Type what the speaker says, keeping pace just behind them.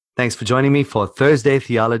Thanks for joining me for Thursday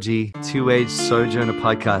Theology, Two-Age Sojourner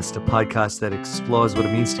podcast, a podcast that explores what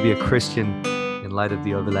it means to be a Christian in light of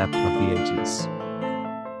the overlap of the ages.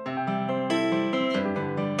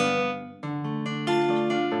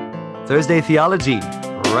 Thursday Theology,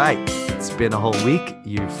 right. It's been a whole week.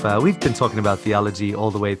 We've been talking about theology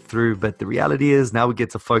all the way through, but the reality is now we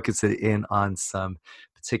get to focus it in on some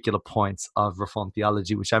particular points of Reformed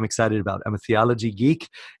theology, which I'm excited about. I'm a theology geek,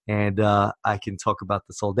 and I can talk about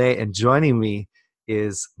this all day. And joining me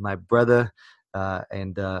is my brother,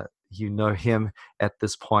 and you know him at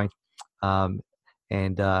this point. And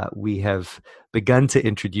we have begun to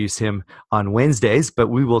introduce him on Wednesdays, but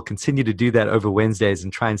we will continue to do that over Wednesdays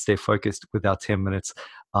and try and stay focused with our 10 minutes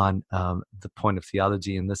on the point of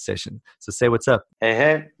theology in this session. So say what's up.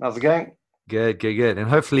 Hey, how's it going? Good. And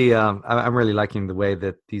hopefully, I'm really liking the way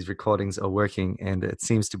that these recordings are working, and it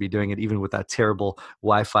seems to be doing it even with that terrible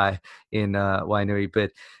Wi-Fi in Wainui.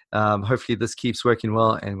 But hopefully this keeps working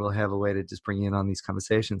well, and we'll have a way to just bring you in on these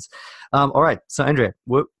conversations. All right. So, Andre,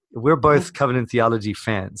 we're both Covenant Theology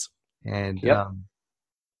fans, and Yep.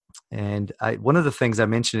 One of the things I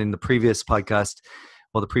mentioned in the previous podcast,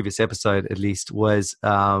 or the previous episode at least, was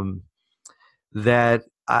that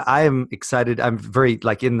I am excited. I'm very,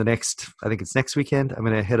 in the next, I think it's next weekend, I'm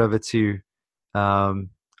going to head over to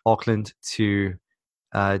Auckland to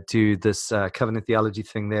do this Covenant Theology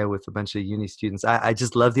thing there with a bunch of uni students. I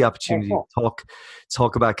just love the opportunity to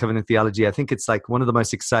talk about Covenant Theology. I think it's like one of the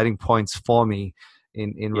most exciting points for me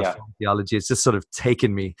in Reformed theology. It's just sort of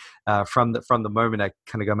taken me from the moment I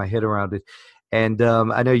kind of got my head around it. And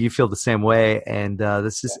I know you feel the same way. And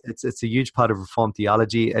it's a huge part of Reformed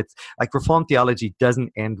theology. It's like Reformed theology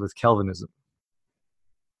doesn't end with Calvinism.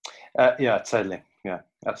 Yeah, totally. Yeah,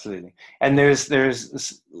 absolutely. And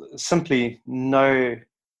there's simply no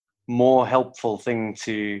more helpful thing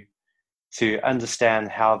to understand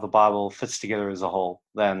how the Bible fits together as a whole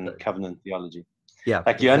than covenant theology. Yeah,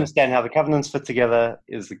 you understand how the covenants fit together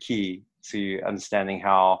is the key to understanding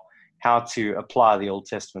how to apply the Old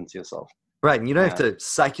Testament to yourself. Right, and you don't have to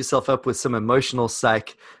psych yourself up with some emotional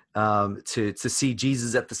psych to see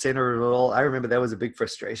Jesus at the center of it all. I remember that was a big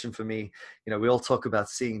frustration for me. You know, we all talk about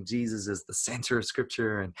seeing Jesus as the center of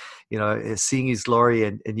Scripture and, seeing His glory,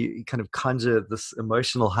 and you kind of conjure this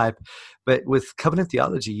emotional hype. But with covenant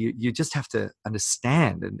theology, you just have to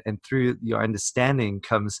understand, and through your understanding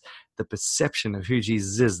comes the perception of who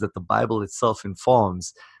Jesus is that the Bible itself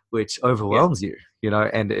informs, which overwhelms you,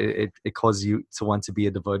 and it causes you to want to be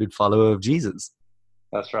a devoted follower of Jesus.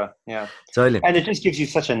 That's right. Yeah. Totally. And it just gives you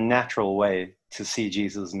such a natural way to see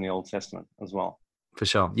Jesus in the Old Testament as well. For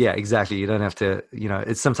sure. Yeah, exactly. You don't have to,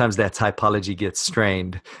 it's sometimes that typology gets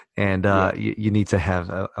strained, and you need to have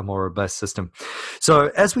a more robust system.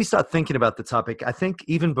 So as we start thinking about the topic, I think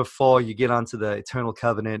even before you get onto the eternal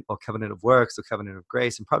covenant or covenant of works or covenant of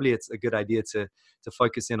grace, and probably it's a good idea to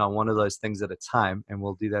focus in on one of those things at a time, and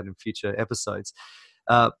we'll do that in future episodes.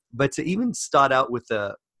 But to even start out with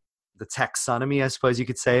the taxonomy, I suppose you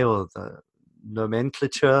could say, or the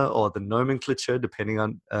nomenclature or the nomenclature, depending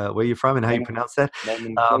on where you're from and how you pronounce that.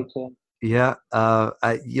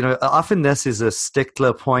 Often this is a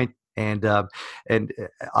stickler point, and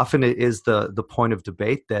often it is the point of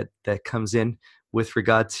debate that comes in with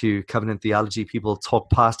regard to covenant theology. People talk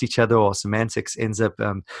past each other, or semantics ends up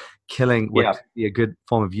killing what could be a good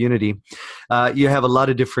form of unity. You have a lot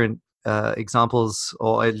of different examples,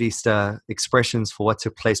 or at least expressions for what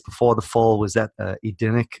took place before the fall. Was that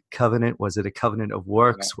Edenic covenant? Was it a covenant of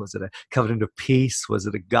works? Was it a covenant of peace? Was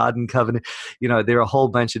it a garden covenant? There are a whole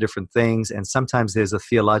bunch of different things, and sometimes there's a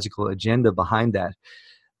theological agenda behind that.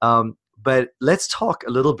 But let's talk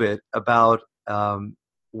a little bit about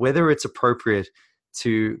whether it's appropriate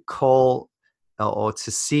to call or to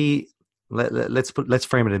see. Let's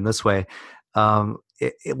frame it in this way.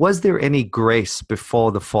 Was there any grace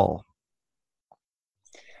before the fall?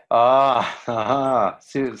 See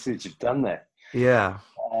what you've done there. Yeah.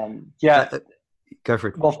 Go for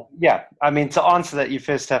it. Well, yeah. I mean, to answer that, you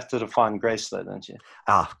first have to define grace, though, don't you?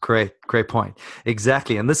 Great point.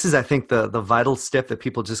 Exactly. And this is, I think, the vital step that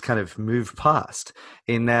people just kind of move past,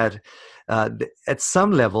 in that at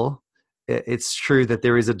some level, it's true that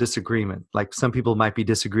there is a disagreement. Like, some people might be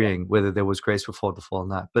disagreeing whether there was grace before the fall or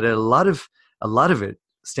not. But a lot of it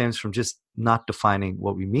stems from just not defining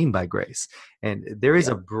what we mean by grace. And there is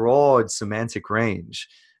a broad semantic range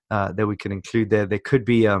that we can include there. There could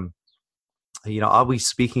be, are we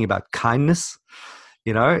speaking about kindness?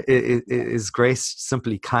 Is grace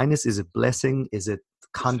simply kindness? Is it blessing? Is it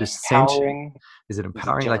condescension? Is it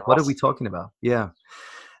empowering? What are we talking about? Yeah.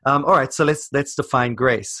 All right. So let's define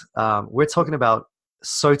grace. We're talking about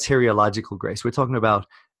soteriological grace. We're talking about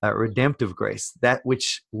redemptive grace, that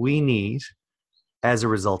which we need as a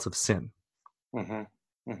result of sin.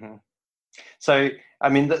 Mm-hmm. Mm-hmm. So, I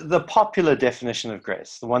mean, the popular definition of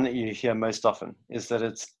grace, the one that you hear most often, is that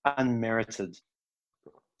it's unmerited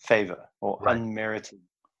favor or Right. unmerited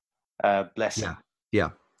blessing.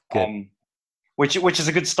 Yeah. Good. Which is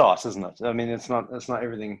a good start, isn't it? I mean, it's not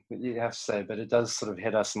everything that you have to say, but it does sort of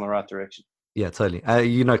head us in the right direction. Yeah, totally.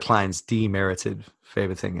 Klein's demerited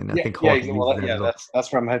favor thing, and I think Yeah, Hawking uses that as well.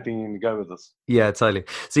 That's where I'm hoping to go with this. Yeah, totally.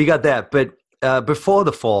 So you got that, but before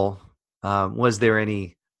the fall, was there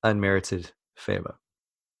any unmerited favor?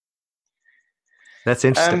 That's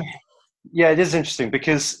interesting. Yeah, it is interesting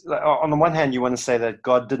because on the one hand, you want to say that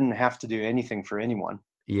God didn't have to do anything for anyone.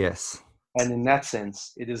 Yes. And in that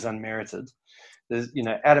sense, it is unmerited.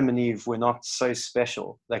 Adam and Eve were not so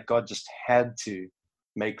special that God just had to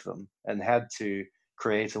make them and had to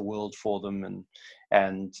create a world for them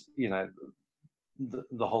and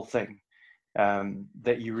the whole thing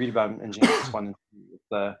that you read about in Genesis 1 and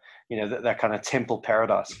 2, that kind of temple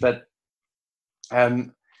paradise. But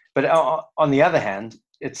on the other hand,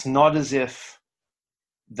 it's not as if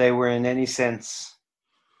they were in any sense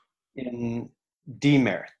in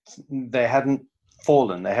demerit. They hadn't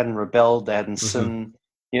fallen, they hadn't rebelled, they hadn't sinned.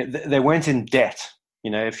 They weren't in debt.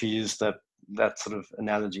 If you use that sort of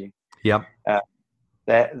analogy. Yep.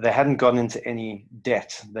 They hadn't gone into any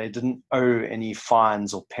debt. They didn't owe any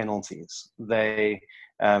fines or penalties. They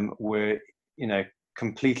were,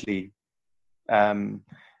 completely,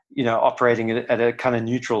 operating at a kind of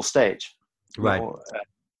neutral stage. Right.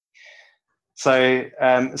 So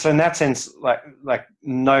in that sense, like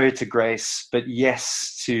no to grace, but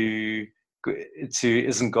yes to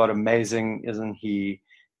isn't God amazing? Isn't He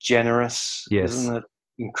generous? Yes. Isn't it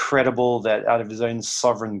incredible that out of His own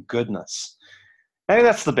sovereign goodness? Maybe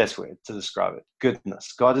that's the best word to describe it.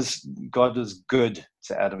 Goodness. God is good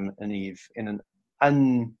to Adam and Eve in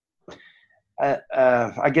an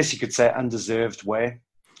I guess you could say undeserved way.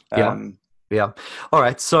 Yeah. All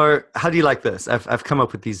right. So how do you like this? I've come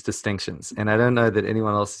up with these distinctions, and I don't know that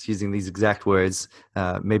anyone else is using these exact words.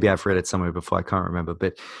 Maybe I've read it somewhere before. I can't remember,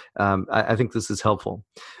 but I think this is helpful.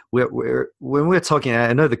 When we're talking,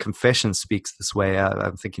 I know the confession speaks this way.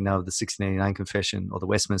 I'm thinking now of the 1689 confession or the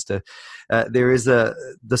Westminster. There is the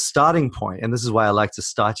starting point, and this is why I like to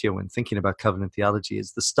start here when thinking about covenant theology,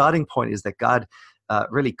 is the starting point is that God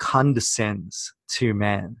really condescends to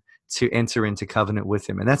man to enter into covenant with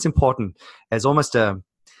him. And that's important as almost a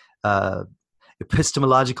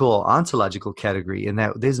epistemological or ontological category, in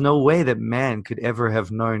that there's no way that man could ever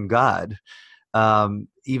have known God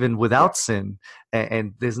even without sin.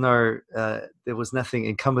 And there was nothing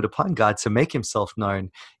incumbent upon God to make himself known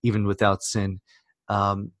even without sin.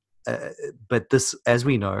 But this, as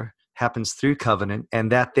we know, happens through covenant, and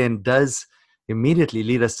that then does immediately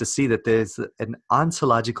lead us to see that there's an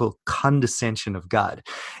ontological condescension of God.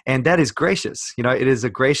 And that is gracious. It is a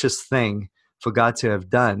gracious thing for God to have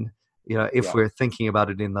done, if we're thinking about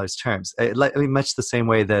it in those terms. Much the same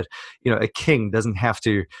way that, a king doesn't have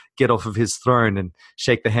to get off of his throne and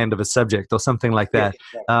shake the hand of a subject or something like that.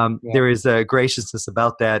 There is a graciousness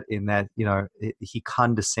about that, in that, he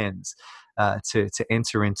condescends to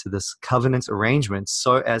enter into this covenant arrangement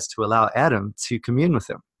so as to allow Adam to commune with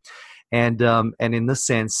him. And in this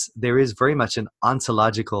sense, there is very much an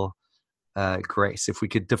ontological grace. If we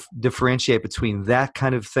could differentiate between that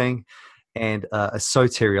kind of thing and a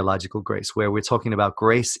soteriological grace, where we're talking about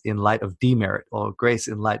grace in light of demerit, or grace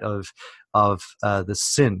in light of the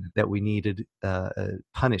sin that we needed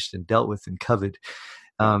punished and dealt with and covered.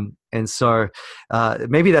 And so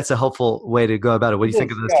maybe that's a helpful way to go about it. What do you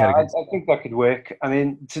think of those categories? I think that could work. I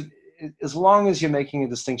mean, as long as you're making a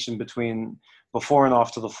distinction between before and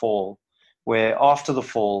after the fall, where after the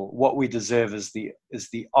fall, what we deserve is the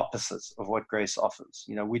opposite of what grace offers.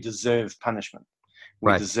 We deserve punishment.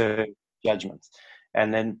 We deserve judgment.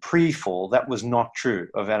 And then pre-fall, that was not true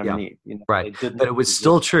of Adam and Eve. Right. But it was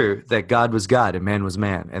still true that God was God and man was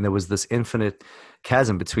man. And there was this infinite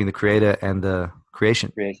chasm between the creator and the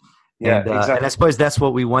creation. Yeah, exactly. And I suppose that's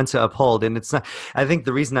what we want to uphold. And it's not, I think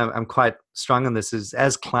the reason I'm quite strong on this is,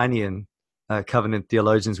 as Kleinian covenant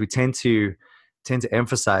theologians, we tend to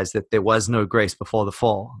emphasize that there was no grace before the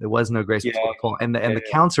fall. There was no grace before the fall. And the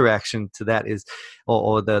counteraction to that is,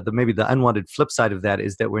 or the maybe the unwanted flip side of that,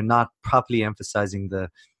 is that we're not properly emphasizing the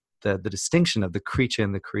distinction of the creature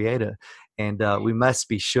and the creator. And we must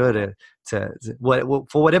be sure to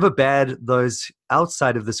for whatever bad those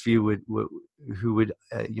outside of this view who would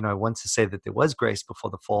want to say that there was grace before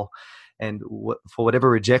the fall, and for whatever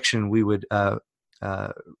rejection we would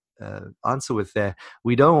answer with there,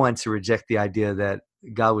 we don't want to reject the idea that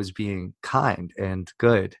God was being kind and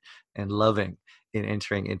good and loving in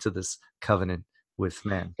entering into this covenant with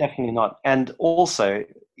man. Definitely not. And also,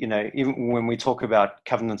 even when we talk about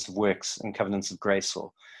covenants of works and covenants of grace,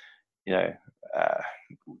 or uh,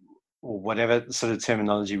 or whatever sort of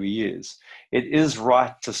terminology we use, it is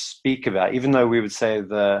right to speak about, even though we would say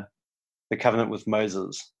the covenant with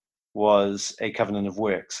Moses was a covenant of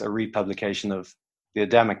works, a republication of the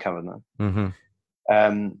Adamic covenant.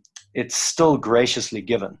 It's still graciously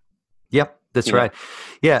given. Yep, that's right.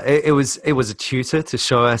 Yeah, it was a tutor to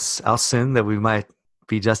show us our sin that we might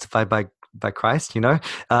be justified by Christ. We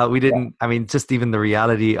didn't. I mean, just even the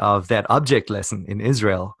reality of that object lesson in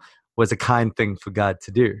Israel was a kind thing for God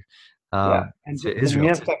to do. And to the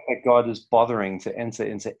mere fact that God is bothering to enter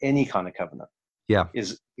into any kind of covenant,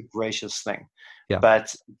 is a gracious thing.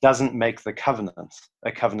 But doesn't make the covenant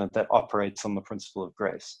a covenant that operates on the principle of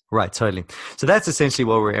grace. Right, totally. So that's essentially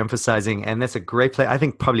what we're emphasizing, and that's a great place. I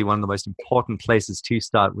think probably one of the most important places to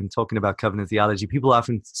start when talking about covenant theology. People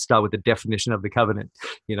often start with the definition of the covenant.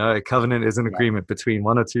 A covenant is an agreement between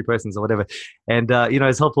one or two persons or whatever. And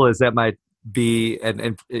as helpful as that might be,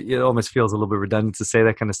 and it almost feels a little bit redundant to say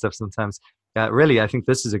that kind of stuff sometimes. Really, I think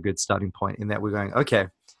this is a good starting point in that we're going, okay,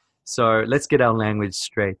 so let's get our language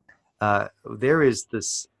straight. There is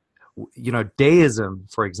this, deism,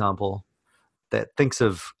 for example, that thinks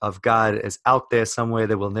of God as out there somewhere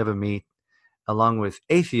that we'll never meet, along with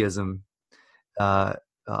atheism, are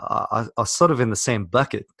sort of in the same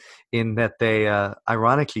bucket, in that they,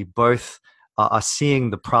 ironically, both are seeing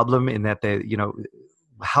the problem in that they,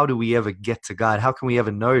 how do we ever get to God? How can we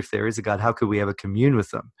ever know if there is a God? How could we ever commune with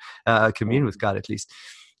them? Commune with God, at least.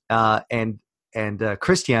 And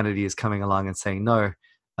Christianity is coming along and saying no.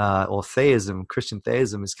 Or theism, Christian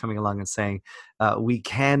theism, is coming along and saying we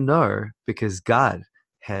can know because God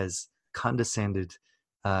has condescended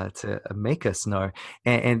to make us know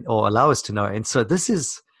and or allow us to know. And so this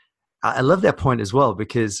is, I love that point as well,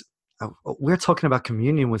 because we're talking about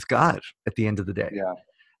communion with God at the end of the day.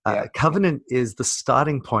 Covenant is the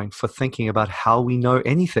starting point for thinking about how we know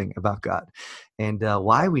anything about God and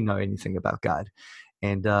why we know anything about God.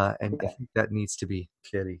 And I think that needs to be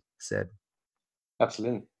clearly said.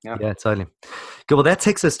 Absolutely. Yeah, totally. Good. Well, that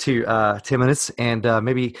takes us to 10 minutes, and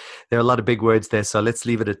maybe there are a lot of big words there, so let's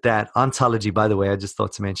leave it at that. Ontology, by the way, I just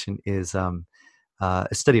thought to mention, is a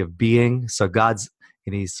study of being. So God's,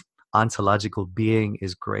 in his ontological being,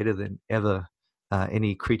 is greater than ever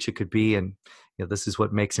any creature could be, and this is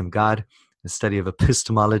what makes him God. The study of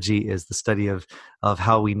epistemology is the study of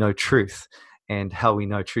how we know truth, and how we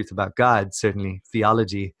know truth about God. Certainly,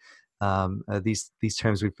 theology. These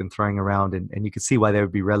terms we've been throwing around, and you can see why they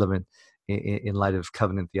would be relevant in light of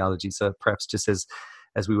covenant theology. So perhaps just as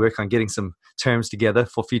we work on getting some terms together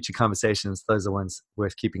for future conversations, those are ones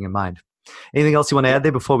worth keeping in mind. Anything else you want to add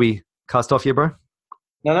there before we cast off here, bro?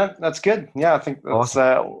 No, that's good. Yeah, I think that's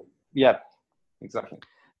awesome. Exactly.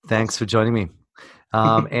 Thanks for joining me.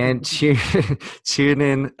 And tune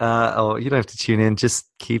in, or you don't have to tune in, just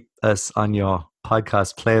keep us on your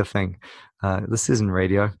podcast player thing. This isn't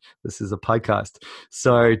radio. This is a podcast.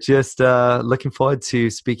 So just looking forward to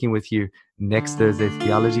speaking with you next Thursday,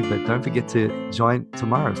 Theology. But don't forget to join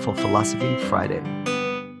tomorrow for Philosophy Friday.